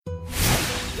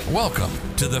Welcome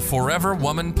to the Forever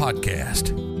Woman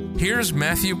Podcast. Here's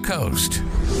Matthew Coast.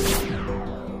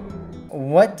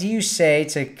 What do you say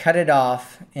to cut it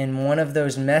off in one of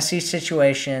those messy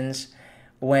situations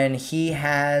when he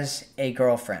has a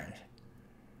girlfriend?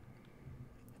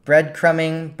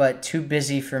 Breadcrumbing, but too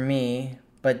busy for me,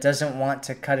 but doesn't want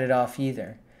to cut it off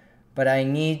either. But I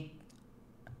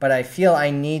feel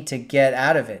I need to get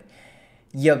out of it.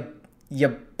 You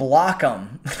block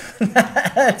them.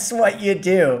 That's what you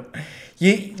do.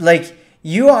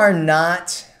 You're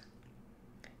not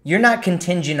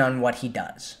contingent on what he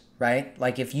does, right?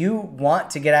 Like if you want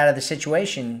to get out of the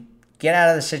situation, get out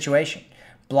of the situation.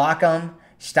 Block him,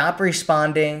 stop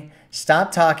responding,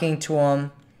 stop talking to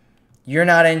him. You're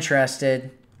not interested.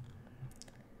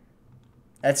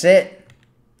 That's it.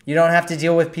 You don't have to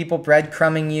deal with people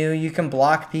breadcrumbing you. You can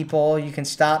block people. You can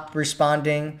stop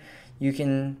responding. You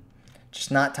can just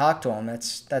not talk to them.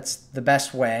 That's the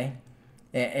best way.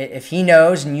 If he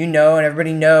knows and you know and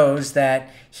everybody knows that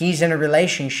he's in a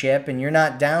relationship and you're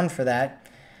not down for that,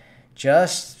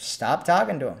 just stop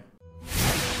talking to him.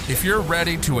 If you're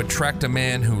ready to attract a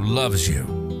man who loves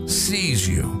you, sees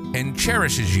you, and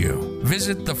cherishes you,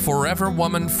 visit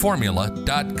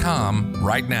theforeverwomanformula.com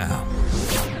right now.